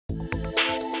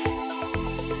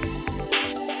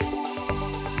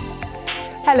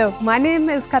Hello, my name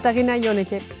is Katharina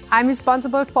Ionica. I'm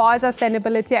responsible for all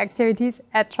sustainability activities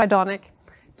at Tridonic.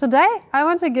 Today, I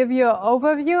want to give you an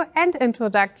overview and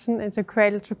introduction into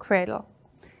Cradle to Cradle.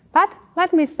 But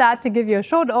let me start to give you a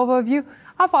short overview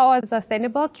of our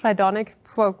sustainable Tridonic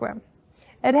program.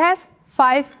 It has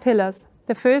 5 pillars.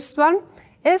 The first one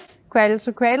is Cradle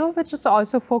to Cradle, which is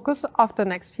also focus of the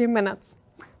next few minutes.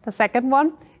 The second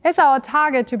one is our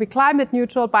target to be climate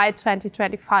neutral by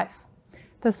 2025.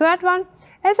 The third one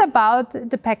is about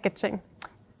the packaging.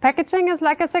 Packaging is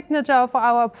like a signature of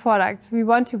our products. We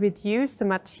want to reduce the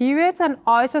materials and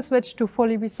also switch to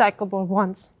fully recyclable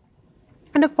ones.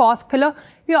 And the fourth pillar,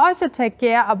 we also take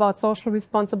care about social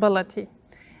responsibility.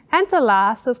 And the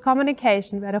last is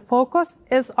communication, where the focus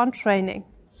is on training.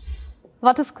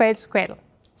 What is Cradle to Cradle?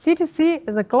 C2C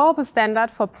is a global standard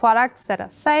for products that are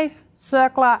safe,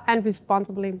 circular and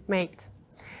responsibly made.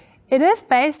 It is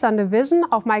based on the vision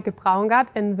of Michael Braungart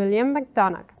and William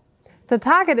McDonough. The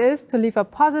target is to leave a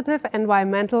positive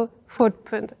environmental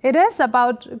footprint. It is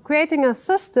about creating a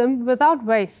system without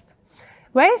waste.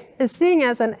 Waste is seen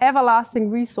as an everlasting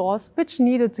resource which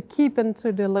needed to keep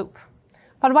into the loop.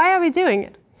 But why are we doing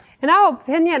it? In our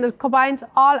opinion, it combines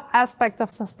all aspects of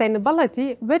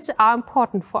sustainability which are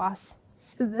important for us.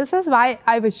 This is why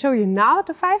I will show you now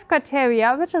the 5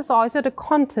 criteria, which is also the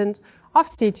content of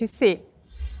C2C.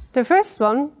 The first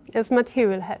one is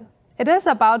material health. It is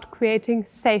about creating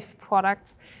safe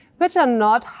products which are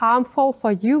not harmful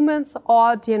for humans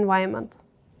or the environment.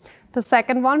 The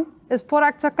second one is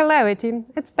product circularity.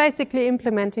 It's basically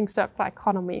implementing circular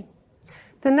economy.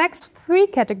 The next 3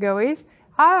 categories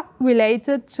are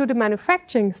related to the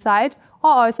manufacturing side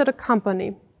or also the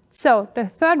company. So the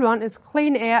third one is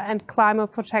clean air and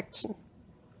climate protection.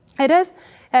 It is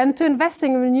to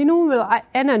investing in renewable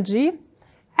energy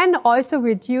and also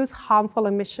reduce harmful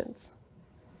emissions.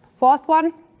 The fourth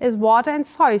one is water and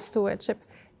soil stewardship.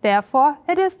 Therefore,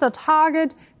 it is the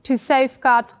target to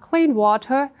safeguard clean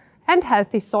water and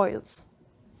healthy soils.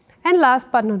 And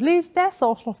last but not least, there's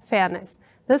social fairness.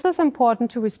 This is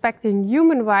important to respecting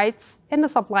human rights in the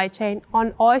supply chain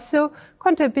and also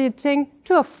contributing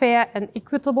to a fair and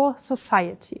equitable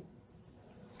society.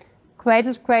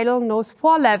 Cradle to Cradle knows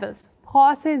 4 levels: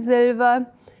 bronze, silver,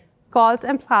 gold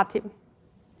and platinum.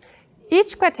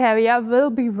 Each criteria will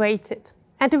be rated,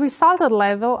 and the resultant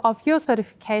level of your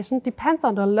certification depends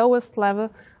on the lowest level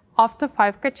of the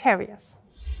 5 criteria.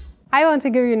 I want to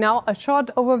give you now a short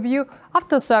overview of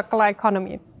the circular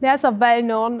economy. There's a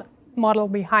well-known model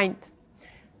behind.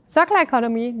 Circular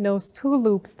economy knows 2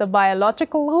 loops, the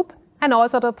biological loop and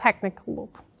also the technical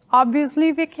loop.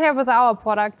 Obviously, we care with our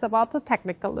products about the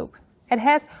technical loop. It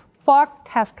has 4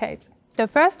 cascades. The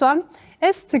first one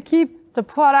is to keep the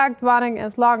product running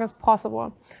as long as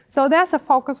possible. So there's a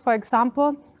focus, for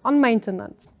example, on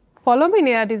maintenance. For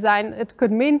luminaire design, it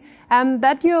could mean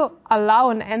that you allow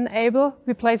and enable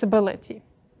replaceability.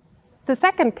 The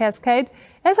second cascade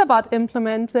is about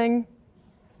implementing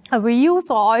a reuse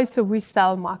or also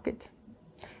resell market.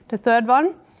 The third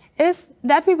one is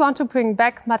that we want to bring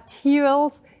back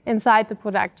materials inside the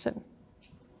production.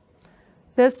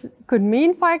 This could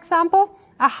mean, for example,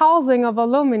 a housing of a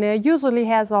luminaire usually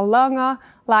has a longer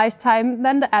lifetime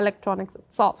than the electronics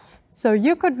itself. So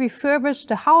you could refurbish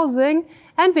the housing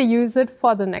and reuse it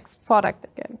for the next product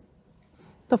again.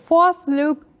 The fourth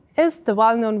loop is the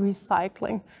well-known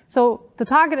recycling. So the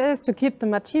target is to keep the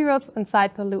materials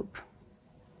inside the loop.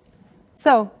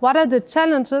 So what are the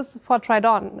challenges for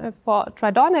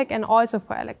Tridonic and also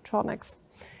for electronics?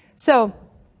 So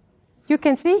you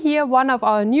can see here one of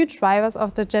our new drivers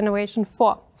of the generation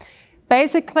 4.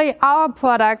 Basically, our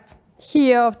product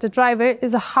here of the driver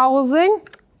is a housing,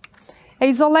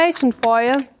 isolation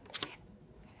foil,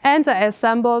 and an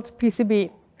assembled PCB.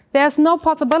 There's no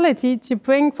possibility to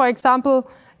bring, for example,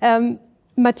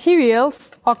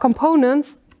 materials or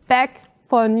components back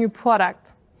for a new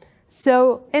product.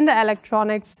 So in the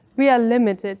electronics, we are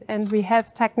limited and we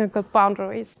have technical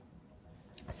boundaries.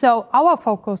 So our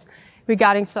focus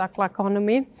regarding circular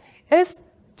economy is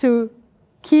to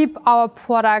keep our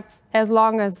products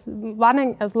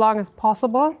running as long as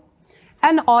possible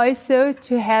and also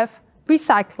to have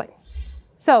recycling.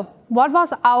 So what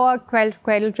was our Cradle to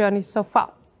Cradle journey so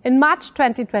far? In March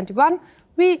 2021,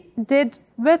 we did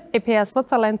with EPR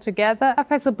Switzerland together a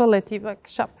feasibility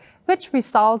workshop, which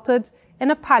resulted in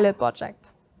a pilot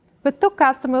project. With 2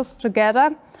 customers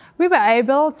together, we were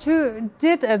able to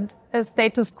do a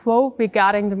status quo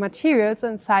regarding the materials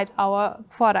inside our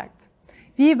product.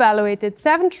 We evaluated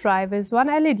 7 drivers, 1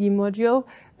 LED module,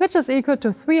 which is equal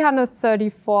to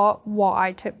 334 war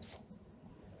items.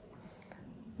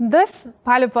 This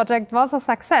pilot project was a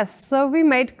success, so we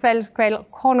made Cradle to Cradle a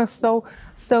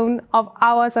cornerstone of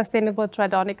our sustainable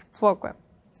Tridonic program.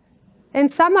 In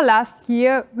summer last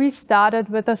year, we started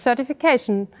with a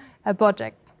certification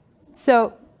project.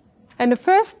 So, in the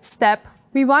first step,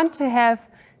 we want to have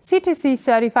C2C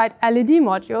certified LED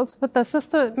modules with a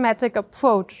systematic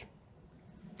approach.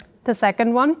 The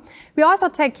second one, we also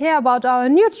take care about our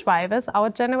new drivers, our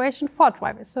Generation 4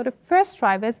 drivers. So the first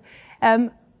drivers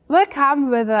will come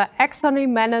with an externally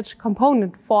managed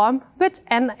component form, which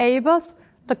enables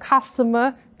the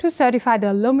customer to certify the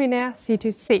luminaire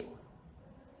C2C.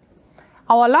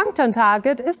 Our long-term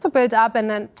target is to build up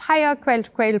an entire Cradle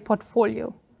to Cradle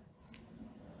portfolio.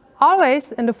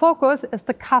 Always in the focus is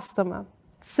the customer.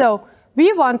 So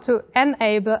we want to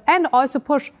enable and also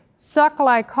push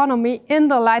circular economy in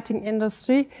the lighting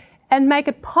industry and make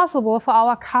it possible for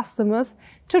our customers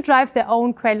to drive their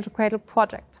own Cradle to Cradle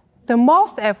project. The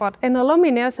most effort in a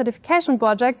luminaire certification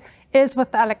project is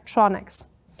with the electronics.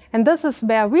 And this is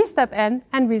where we step in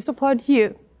and we support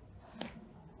you.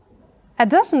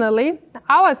 Additionally,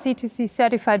 our C2C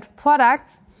certified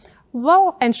products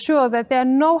will ensure that there are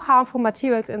no harmful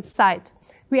materials inside.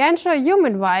 We ensure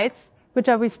human rights, which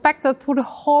are respected through the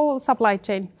whole supply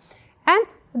chain. And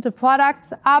the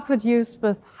products are produced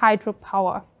with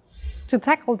hydropower. To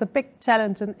tackle the big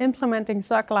challenge in implementing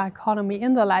circular economy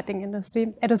in the lighting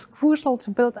industry, it is crucial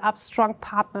to build up strong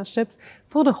partnerships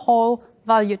for the whole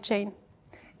value chain.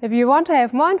 If you want to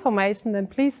have more information, then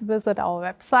please visit our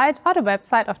website or the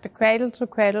website of the Cradle to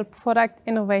Cradle Product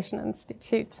Innovation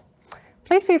Institute.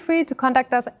 Please feel free to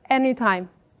contact us anytime.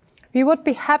 We would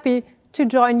be happy to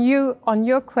join you on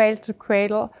your Cradle to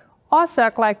Cradle or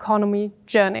circular economy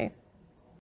journey.